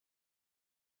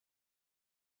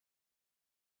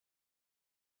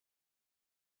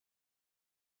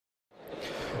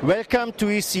Welcome to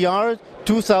ECR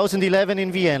 2011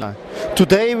 in Vienna.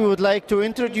 Today we would like to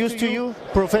introduce to you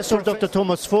Professor Dr.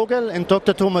 Thomas Vogl and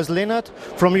Dr. Thomas Lehnert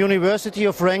from University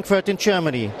of Frankfurt in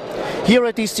Germany. Here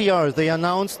at ECR they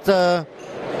announced a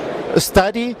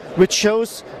study which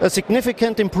shows a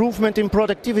significant improvement in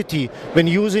productivity when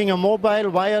using a mobile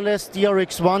wireless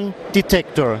DRX1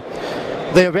 detector.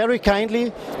 They very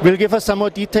kindly will give us some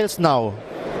more details now.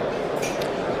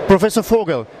 Professor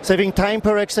Vogl, saving time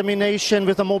per examination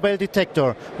with a mobile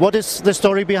detector. What is the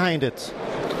story behind it?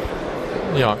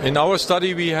 Yeah, in our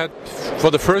study we had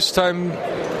for the first time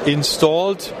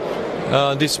installed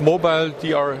this mobile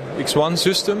DRX1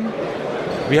 system.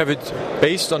 We have it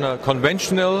based on a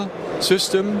conventional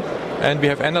system and we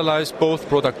have analyzed both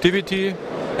productivity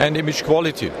and image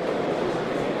quality.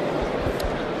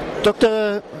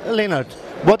 Dr. Lehnert,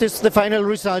 what is the final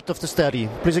result of the study?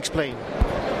 Please explain.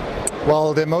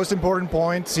 Well, the most important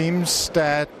point seems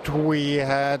that we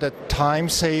had a time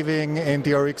saving in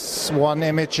DRX1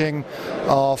 imaging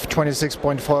of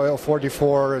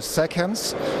 26.44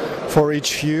 seconds for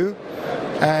each view.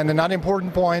 And another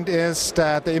important point is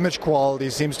that the image quality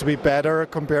seems to be better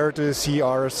compared to the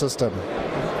ECR system.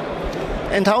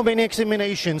 And how many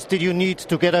examinations did you need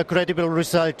to get a credible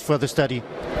result for the study?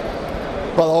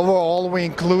 Well, overall we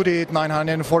included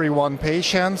 941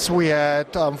 patients. We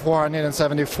had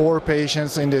 474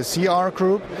 patients in the ECR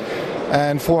group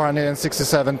and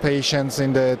 467 patients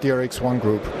in the DRX1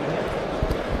 group.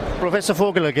 Professor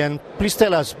Vogl again, please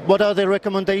tell us, what are the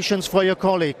recommendations for your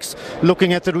colleagues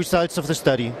looking at the results of the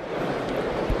study?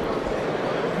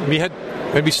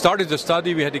 When we started the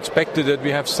study, we had expected that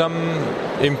we have some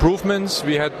improvements.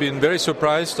 We had been very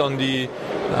surprised on the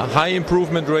high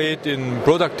improvement rate in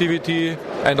productivity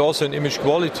and also in image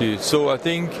quality. So I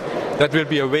think that will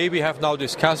be a way we have now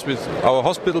discussed with our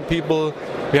hospital people.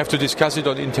 We have to discuss it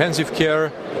on intensive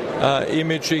care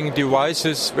imaging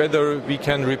devices, whether we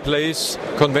can replace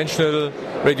conventional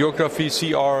radiography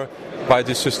CR by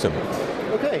this system.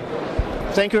 Okay.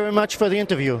 Thank you very much for the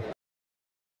interview.